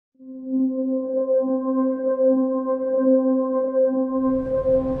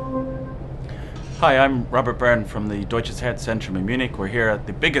Hi, I'm Robert Byrne from the Deutsches Herzzentrum in Munich. We're here at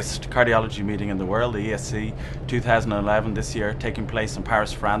the biggest cardiology meeting in the world, the ESC 2011 this year, taking place in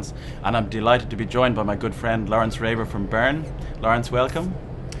Paris, France. And I'm delighted to be joined by my good friend Lorenz Räber from Berne. Lorenz, welcome.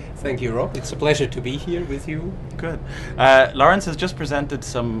 Thank you, Rob. It's a pleasure to be here with you. Good. Lorenz has just presented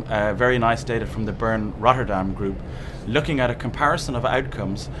some very nice data from the Berne Rotterdam group, looking at a comparison of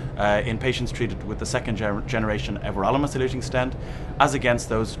outcomes in patients treated with the second generation everolimus-eluting stent as against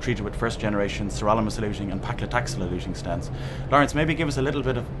those treated with first generation sirolimus-eluting and paclitaxel-eluting stents. Lorenz, maybe give us a little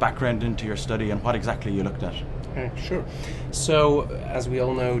bit of background into your study and what exactly you looked at. Sure. So, as we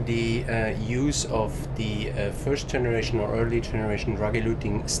all know, the use of the first generation or early generation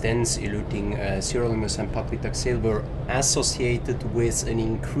drug-eluting stents eluting sirolimus and paclitaxel were associated with an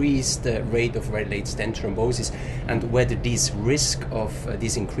increased rate of very late stent thrombosis, and whether this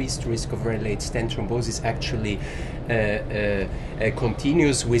increased risk of very late stent thrombosis actually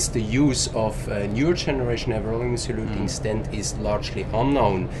continues with the use of newer generation everolimus-eluting stent is largely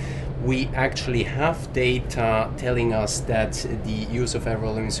unknown. We actually have data telling us that the use of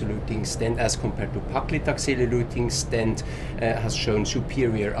everolimus-eluting stent as compared to paclitaxel-eluting stent has shown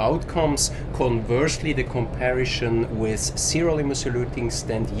superior outcomes. Conversely, the comparison with sirolimus-eluting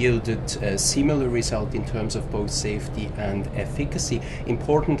stent yielded a similar result in terms of both safety and efficacy.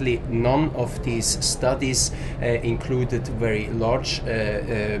 Importantly, none of these studies included very large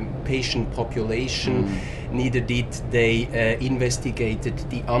patient population. Neither did they investigated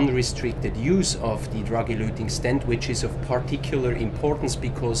the unrestricted use of the drug-eluting stent, which is of particular importance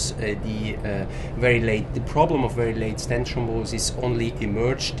because the problem of very late stent thrombosis only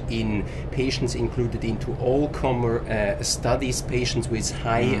emerged in patients included into all-comer studies, patients with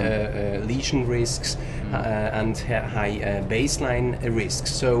high lesion risks and high baseline risks.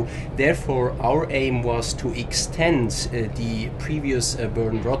 So, therefore, our aim was to extend the previous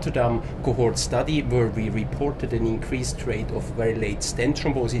Berne Rotterdam cohort study, where we reported an increased rate of very late stent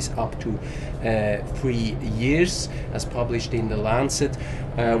thrombosis up to 3 years, as published in the Lancet,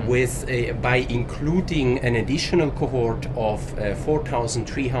 by including an additional cohort of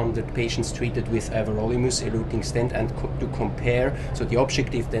 4,300 patients treated with everolimus-eluting stent, and to compare. So the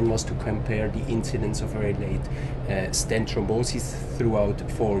objective then was to compare the incidence of very late stent thrombosis throughout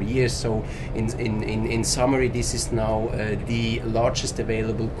 4 years. So in summary, this is now the largest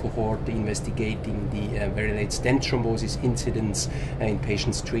available cohort investigating the very late stent thrombosis incidence in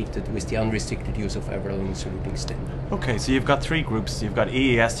patients treated with the unrestricted use of everolimus-eluting stent. Okay, so you've got three groups. You've got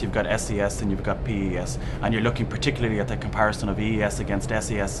EES, you've got SES, and you've got PES. And you're looking particularly at the comparison of EES against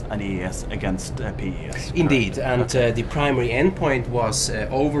SES and EES against PES. Indeed, and the primary endpoint was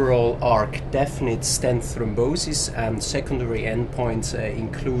overall arc-definite stent thrombosis, and secondary endpoints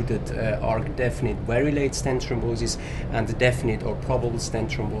included arc-definite very late stent thrombosis and definite or probable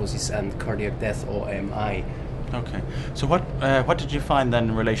stent thrombosis and cardiac death or MI. Okay, so what did you find then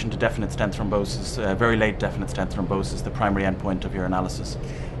in relation to definite stent thrombosis, very late definite stent thrombosis, the primary endpoint of your analysis?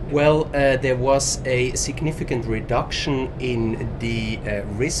 Well, there was a significant reduction in the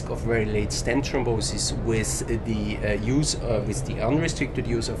risk of very late stent thrombosis with the unrestricted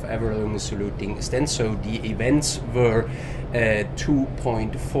use of everolimus-eluting stents. So the events were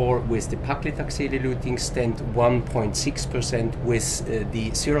 2.4 with the paclitaxel-eluting stent, 1.6% with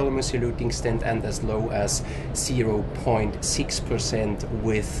the sirolimus-eluting stent, and as low as 0.6%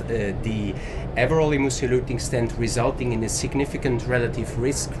 with the everolimus-eluting stent, resulting in a significant relative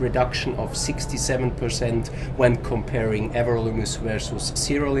risk reduction of 67% when comparing everolimus versus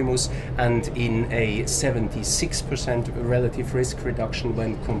sirolimus, and in a 76% relative risk reduction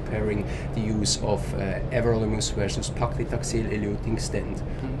when comparing the use of everolimus versus paclitaxel-eluting stent.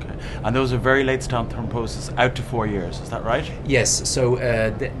 Okay, and those are very late stent thrombosis out to 4 years, is that right? Yes, so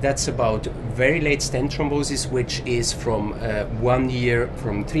that's about very late stent thrombosis, which is from 1 year,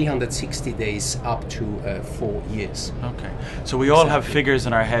 from 360 days up to 4 years. Okay, so we all have figures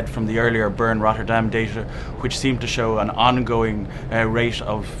in our head from the earlier Berne Rotterdam data, which seem to show an ongoing rate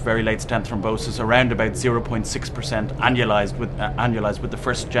of very late stent thrombosis around about 0.6% annualized with the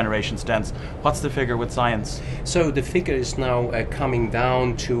first generation stents. What's the figure with science? So the figure is now coming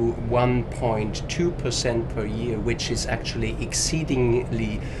down to 1.2% per year, which is actually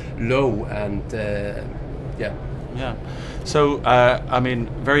exceedingly low, and Yeah. So, I mean,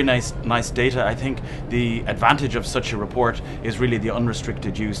 very nice data. I think the advantage of such a report is really the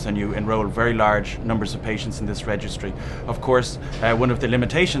unrestricted use, and you enroll very large numbers of patients in this registry. Of course, one of the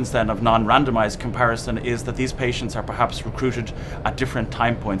limitations then of non-randomized comparison is that these patients are perhaps recruited at different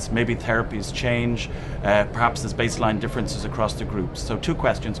time points. Maybe therapies change, perhaps there's baseline differences across the groups. So 2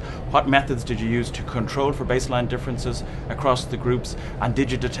 questions. What methods did you use to control for baseline differences across the groups, and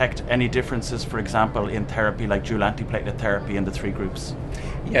did you detect any differences, for example, in therapy like dual antiplatelet therapy in the 3 groups?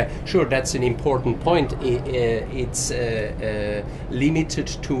 Yeah, sure. That's an important point. It's limited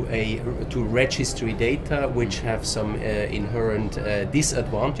to registry data, which have some inherent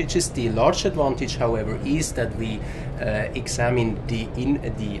disadvantages. The large advantage, however, is that we examine the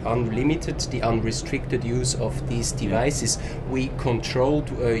unrestricted use of these devices. We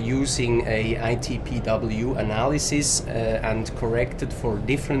controlled using a ITPW analysis and corrected for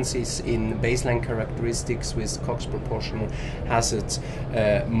differences in baseline characteristics with Cox proportional hazards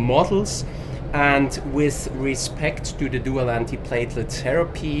models. And with respect to the dual antiplatelet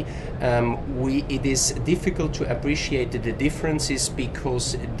therapy, it is difficult to appreciate the differences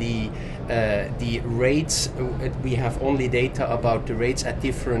because the rates, we have only data about the rates at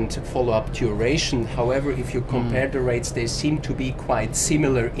different follow-up duration. However, if you compare the rates, they seem to be quite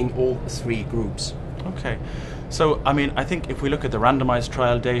similar in all 3 groups. Okay. So, I mean, I think if we look at the randomized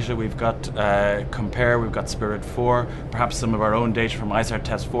trial data, we've got COMPARE, we've got SPIRIT-4, perhaps some of our own data from ISAR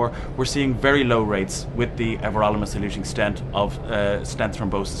Test 4, we're seeing very low rates with the everolimus-eluting stent of stent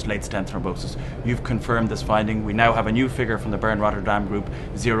thrombosis, late stent thrombosis. You've confirmed this finding. We now have a new figure from the Berne Rotterdam group,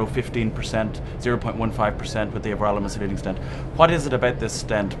 0.15% with the everolimus-eluting stent. What is it about this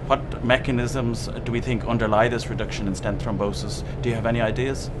stent? What mechanisms do we think underlie this reduction in stent thrombosis? Do you have any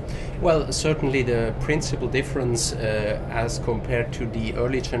ideas? Well, certainly the principal difference as compared to the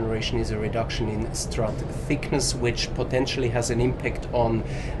early generation is a reduction in strut thickness, which potentially has an impact on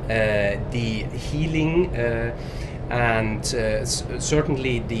the healing. And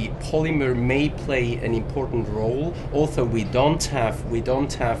certainly the polymer may play an important role. Although we don't have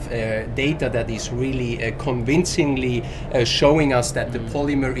data that is really convincingly showing us that the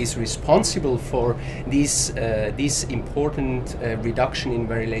polymer is responsible for this important reduction in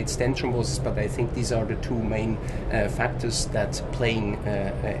very late stent thrombosis. But I think these are the 2 main factors that playing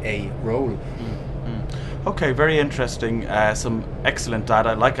a role. Okay, very interesting. Some excellent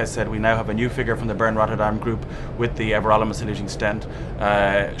data. Like I said, we now have a new figure from the Berne Rotterdam group with the everolimus-eluting stent,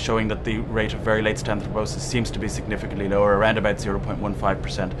 showing that the rate of very late stent thrombosis seems to be significantly lower, around about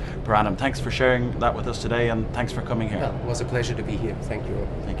 0.15% per annum. Thanks for sharing that with us today, and thanks for coming here. Well, it was a pleasure to be here. Thank you,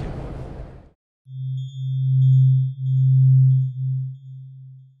 Robert. Thank you.